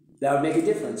week? That would make a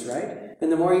difference, right?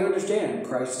 And the more you understand,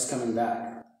 Christ is coming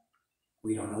back.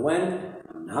 We don't know when.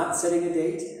 I'm not setting a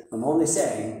date. I'm only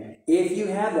saying, if you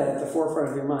have that at the forefront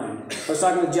of your mind. I was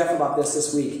talking with Jeff about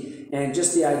this week, and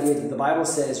just the idea that the Bible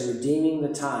says redeeming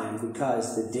the time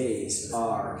because the days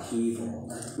are evil.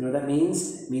 You know what that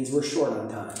means? It means we're short on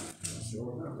time.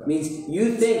 It means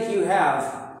you think you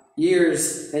have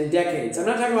years and decades. I'm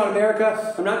not talking about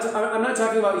America. I'm not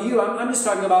talking about you. I'm just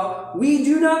talking about we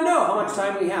do not know how much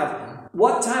time we have.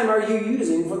 What time are you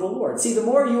using for the Lord? See, the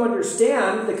more you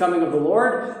understand the coming of the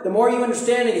Lord, the more you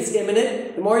understand it's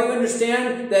imminent, the more you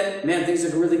understand that, man, things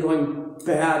are really going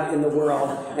bad in the world,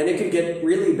 and it could get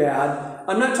really bad.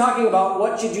 I'm not talking about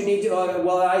what should you need to,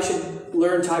 I should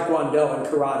learn Taekwondo and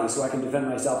karate so I can defend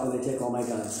myself when they take all my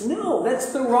guns. No,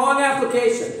 that's the wrong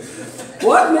application.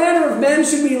 What manner of men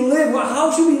should we live?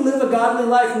 How should we live a godly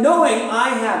life knowing I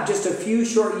have just a few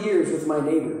short years with my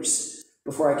neighbors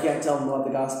before I can't tell them about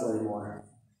the gospel anymore?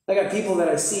 I got people that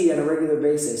I see on a regular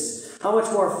basis. How much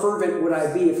more fervent would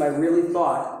I be if I really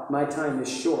thought my time is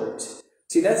short?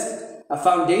 See, that's a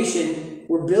foundation.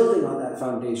 We're building on that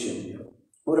foundation.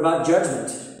 What about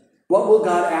judgment? What will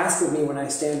God ask of me when I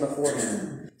stand before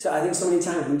Him? So I think so many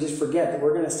times we just forget that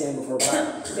we're going to stand before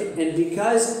God. And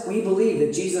because we believe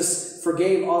that Jesus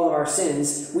forgave all of our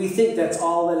sins, we think that's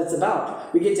all that it's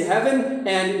about. We get to heaven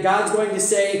and God's going to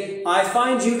say, I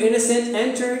find you innocent,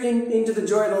 enter into the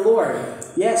joy of the Lord.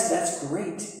 Yes, that's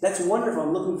great. That's wonderful.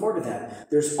 I'm looking forward to that.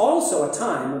 There's also a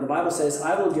time when the Bible says,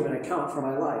 I will give an account for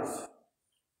my life.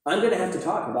 I'm going to have to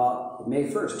talk about May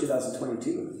 1st,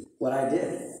 2022, what I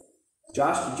did.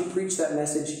 Josh, did you preach that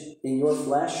message in your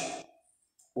flesh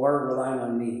or relying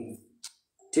on me?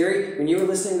 Terry, when you were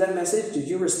listening to that message, did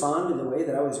you respond in the way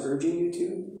that I was urging you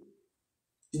to?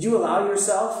 Did you allow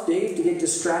yourself, Dave, to get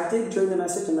distracted during the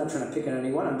message? I'm not trying to pick on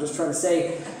anyone. I'm just trying to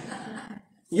say,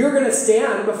 you're going to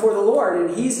stand before the Lord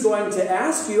and He's going to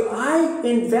ask you, I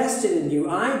invested in you.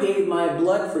 I gave my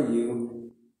blood for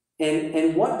you.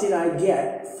 And what did I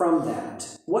get from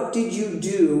that? What did you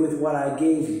do with what I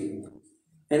gave you?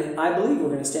 And I believe we're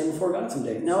going to stand before God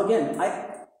someday. Now again,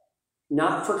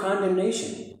 not for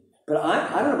condemnation, but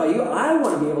I don't know about you, I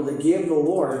want to be able to give the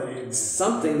Lord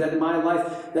something that in my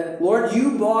life, that Lord,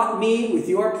 you bought me with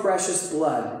your precious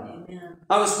blood. Amen.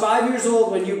 I was 5 years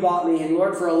old when you bought me, and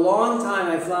Lord, for a long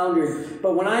time I floundered,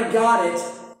 but when I got it,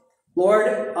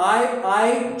 Lord,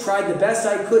 I tried the best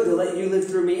I could to let you live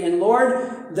through me, and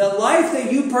Lord, the life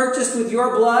that you purchased with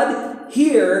your blood,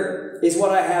 here is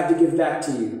what I have to give back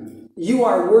to you. You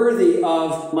are worthy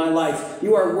of my life.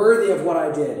 You are worthy of what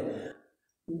I did.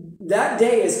 That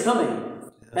day is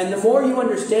coming. And the more you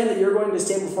understand that you're going to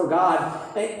stand before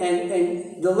God,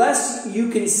 and the less you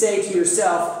can say to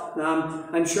yourself,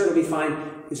 I'm sure it'll be fine.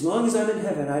 As long as I'm in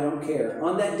heaven, I don't care.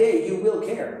 On that day, you will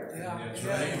care. Yeah, that's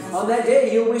right. On that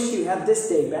day, you'll wish you had this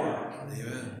day back.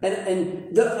 Amen.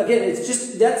 Again, it's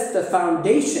just, that's the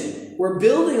foundation. We're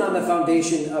building on the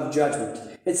foundation of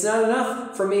judgment. It's not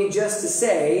enough for me just to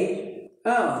say,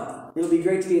 oh, it'll be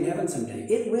great to be in heaven someday.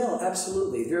 It will,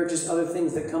 absolutely. There are just other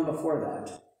things that come before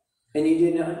that. And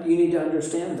you need to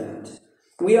understand that.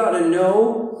 We ought to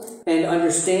know and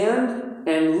understand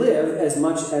and live as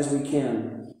much as we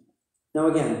can. Now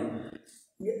again,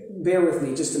 bear with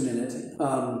me just a minute.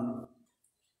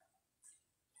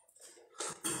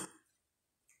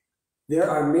 There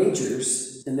are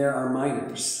majors and there are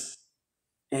minors.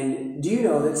 And do you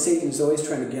know that Satan is always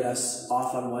trying to get us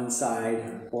off on one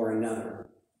side or another?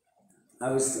 I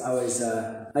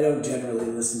don't generally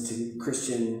listen to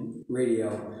Christian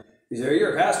radio. You say,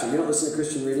 you're a pastor, you don't listen to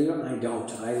Christian radio? I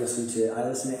don't. I listen to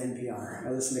NPR. I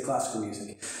listen to classical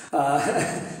music.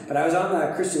 But I was on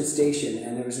a Christian station,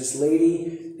 and there was this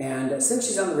lady, and since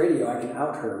she's on the radio, I can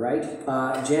out her, right?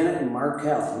 Janet and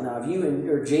Markell. Now,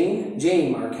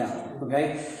 Jane Markell,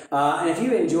 okay? And if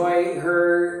you enjoy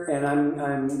her, and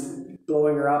I'm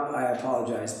blowing her up, I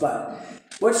apologize. But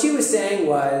what she was saying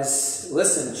was,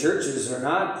 listen, churches are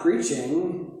not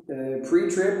preaching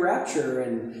pre-trib rapture,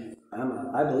 and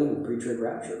I believe in pre-trib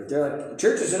rapture, but they're like,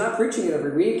 churches are not preaching it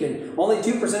every week, and only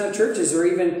 2% of churches are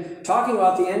even talking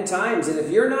about the end times. And if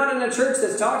you're not in a church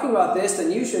that's talking about this,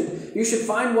 then you should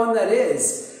find one that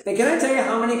is. And can I tell you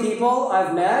how many people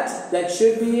I've met that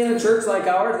should be in a church like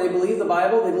ours? They believe the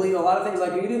Bible, they believe a lot of things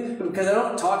like you do, but because I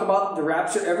don't talk about the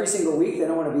rapture every single week, they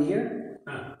don't want to be here.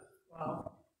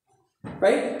 Wow.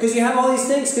 Right? Because you have all these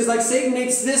things, because like Satan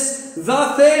makes this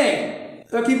the thing.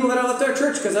 There are people that have left our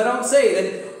church because I don't say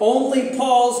that only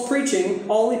Paul's preaching,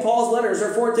 only Paul's letters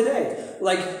are for today.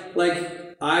 Like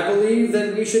I believe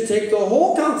that we should take the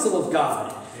whole counsel of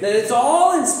God, that it's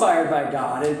all inspired by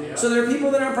God. And so there are people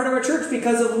that aren't part of our church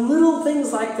because of little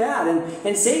things like that.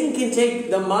 And Satan can take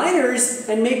the minors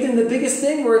and make them the biggest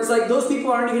thing, where it's like those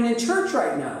people aren't even in church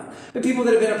right now. The people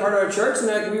that have been a part of our church, and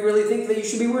like, we really think that you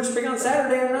should be worshiping on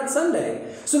Saturday and not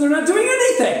Sunday. So they're not doing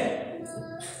anything.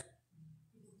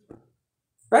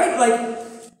 Right?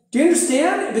 Like, do you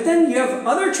understand? But then you have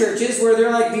other churches where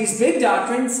they're like, these big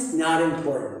doctrines, not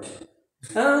important.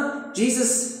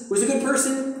 Jesus was a good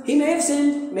person. He may have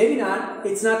sinned, maybe not.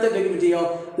 It's not that big of a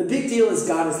deal. The big deal is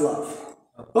God is love.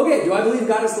 Okay, do I believe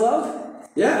God is love?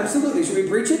 Yeah, absolutely. Should we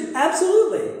preach it?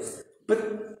 Absolutely.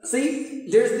 But see,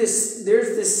 there's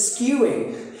this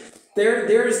skewing.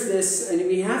 There's this, and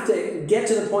we have to get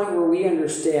to the point where we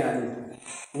understand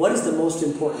what is the most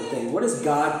important thing. What does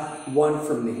God want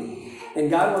from me? And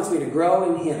God wants me to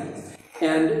grow in Him.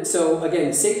 And so,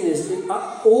 again, Satan is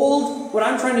what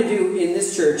I'm trying to do in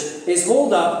this church is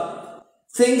hold up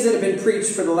things that have been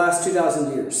preached for the last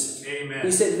 2,000 years. Amen.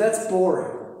 You say, that's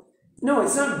boring. No,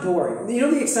 it's not boring. You know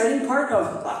the exciting part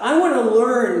of, I want to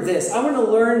learn this. I want to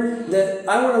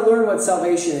learn what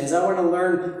salvation is. I want to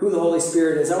learn who the Holy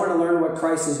Spirit is. I want to learn what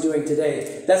Christ is doing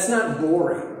today. That's not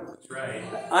boring. That's right.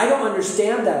 I don't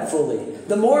understand that fully.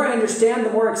 The more I understand,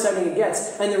 the more exciting it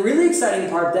gets. And the really exciting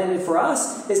part then for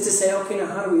us is to say, okay, now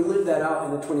how do we live that out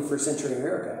in the 21st century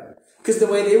America? Because the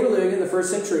way they were living in the first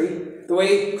century, the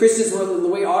way Christians were, the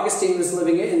way Augustine was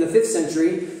living it in the 5th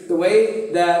century, the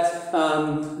way that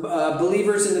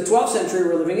believers in the 12th century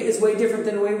were living it is way different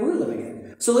than the way we're living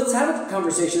it. So let's have a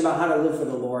conversation about how to live for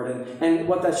the Lord and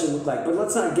what that should look like. But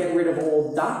let's not get rid of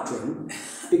old doctrine,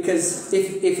 because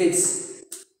if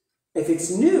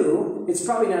it's new, it's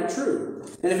probably not true.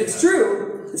 And if it's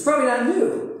true, it's probably not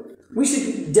new. We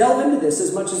should delve into this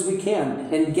as much as we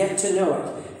can and get to know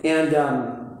it. And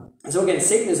so again,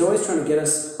 Satan is always trying to get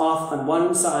us off on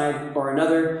one side or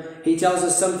another. He tells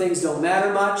us some things don't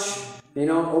matter much.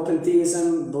 Open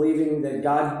theism, believing that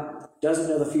God doesn't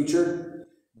know the future.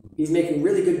 He's making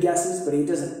really good guesses, but he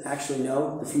doesn't actually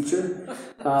know the future.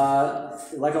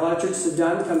 Like a lot of churches have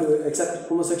done, come to accept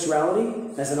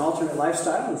homosexuality as an alternate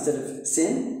lifestyle instead of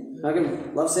sin. Not going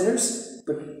to love sinners,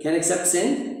 but can't accept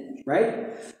sin,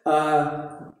 right?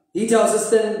 He tells us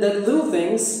then that little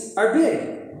things are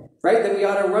big. Right? That we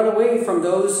ought to run away from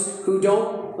those who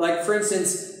don't, like, for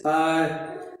instance,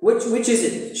 which is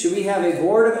it? Should we have a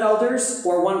board of elders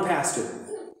or one pastor?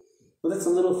 Well, that's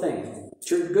a little thing.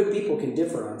 Sure, good people can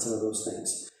differ on some of those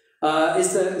things.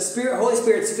 Is the Holy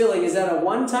Spirit's filling, is that a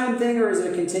one-time thing or is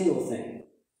it a continual thing?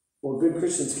 Well, good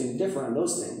Christians can differ on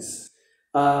those things.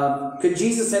 Could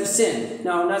Jesus have sinned?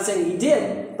 Now, I'm not saying he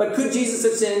did, but could Jesus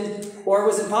have sinned? Or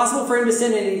was it possible for him to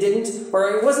sin and he didn't?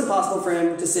 Or it wasn't possible for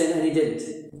him to sin and he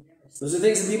didn't? Those are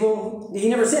things that he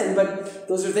never sinned, but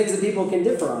those are things that people can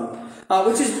differ on.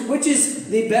 Which is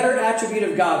the better attribute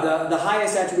of God, the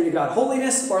highest attribute of God,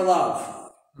 holiness or love?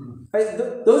 Right?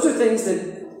 Those are things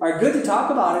that are good to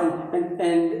talk about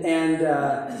and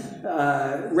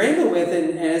wrangle with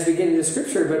and as we get into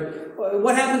Scripture, but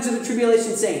what happens to the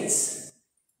tribulation saints?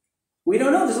 We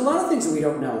don't know. There's a lot of things that we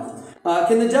don't know.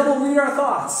 Can the devil read our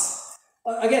thoughts?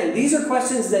 Again, these are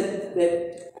questions that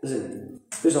listen,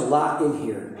 there's a lot in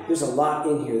here. There's a lot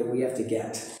in here that we have to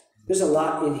get. There's a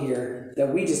lot in here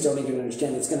that we just don't even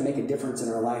understand. It's going to make a difference in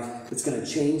our life. It's going to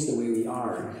change the way we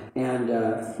are. And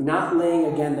not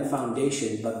laying, again, the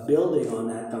foundation, but building on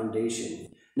that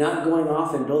foundation. Not going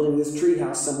off and building this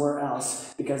treehouse somewhere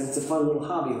else because it's a fun little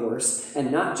hobby horse.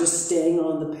 And not just staying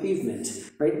on the pavement,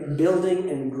 right? Building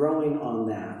and growing on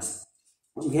that.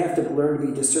 We have to learn to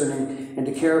be discerning and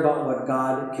to care about what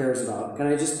God cares about. Can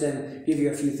I just then give you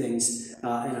a few things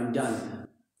and I'm done.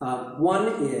 One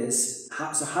is,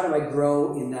 how do I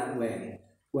grow in that way?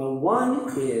 Well, one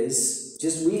is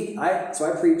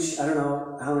I preach, I don't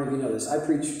know how many of you know this, I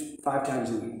preach 5 times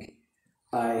a week.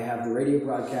 I have the radio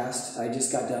broadcast. I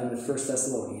just got done with 1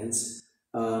 Thessalonians.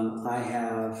 I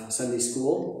have Sunday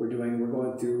school. We're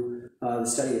going through the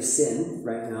study of sin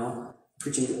right now.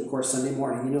 Preaching, of course, Sunday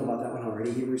morning. You know about that one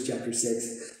already, Hebrews chapter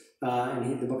 6,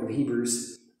 and the book of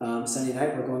Hebrews. Sunday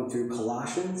night, we're going through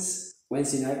Colossians.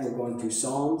 Wednesday night, we're going through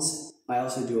Psalms. I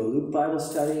also do a Luke Bible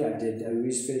study. We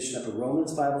just finished up a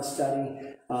Romans Bible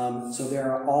study. So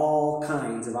there are all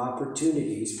kinds of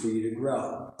opportunities for you to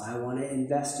grow. I want to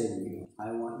invest in you.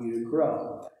 I want you to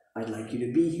grow. I'd like you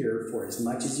to be here for as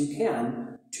much as you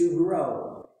can to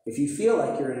grow. If you feel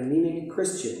like you're an anemic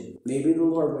Christian, maybe the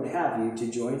Lord would have you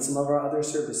to join some of our other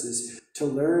services to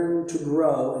learn to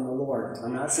grow in the Lord.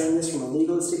 I'm not saying this from a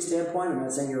legalistic standpoint. I'm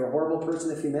not saying you're a horrible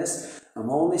person if you miss. I'm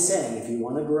only saying if you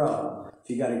want to grow, if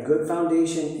you got a good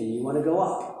foundation and you want to go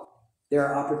up, there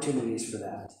are opportunities for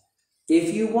that.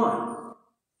 If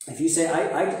you say,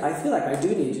 I feel like I do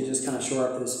need to just kind of shore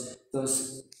up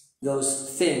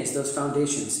those things, those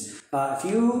foundations. A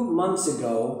few months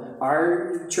ago,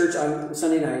 our church on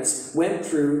Sunday nights went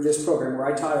through this program where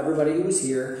I taught everybody who was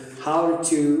here how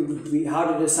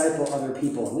to disciple other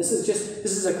people. And this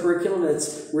is a curriculum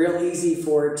that's real easy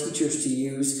for teachers to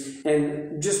use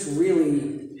and just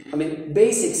really,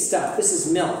 basic stuff. This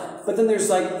is milk. But then there's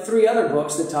like 3 other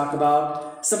books that talk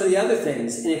about some of the other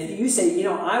things. And if you say,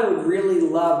 I would really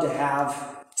love to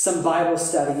have some Bible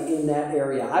study in that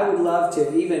area. I would love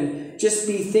to even just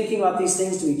be thinking about these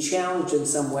things, to be challenged in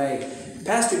some way.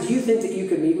 Pastor, do you think that you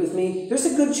could meet with me? There's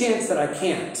a good chance that I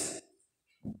can't.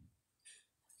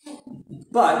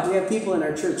 But we have people in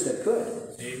our church that could.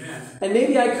 Amen. And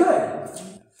maybe I could.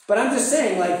 But I'm just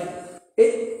saying,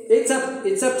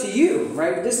 it's up to you,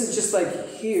 right? This is just like,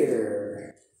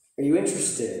 here. Are you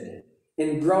interested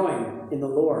in growing in the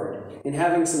Lord, and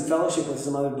having some fellowship with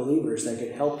some other believers that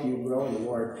could help you grow in the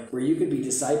Lord, where you could be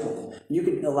discipled. You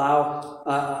could allow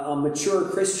a mature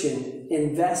Christian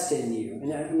invest in you.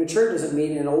 And mature doesn't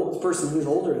mean an old person who's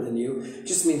older than you. It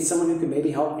just means someone who can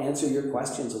maybe help answer your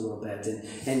questions a little bit.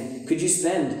 And could you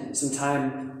spend some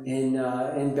time in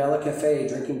Bella Cafe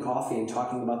drinking coffee and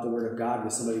talking about the Word of God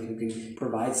with somebody who can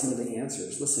provide some of the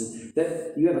answers? Listen,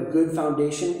 that you have a good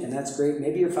foundation, and that's great.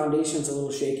 Maybe your foundation's a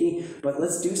little shaky, but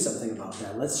let's do something about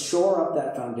that. Let's shore up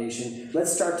that foundation.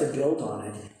 Let's start to build on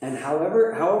it. And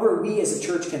however we as a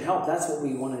church can help, that's what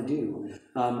we want to do.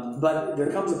 But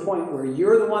there comes a point where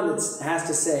you're the one that has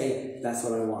to say, that's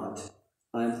what I want.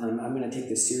 I'm going to take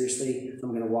this seriously. I'm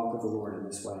going to walk with the Lord in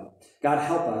this way. God,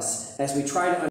 help us as we try to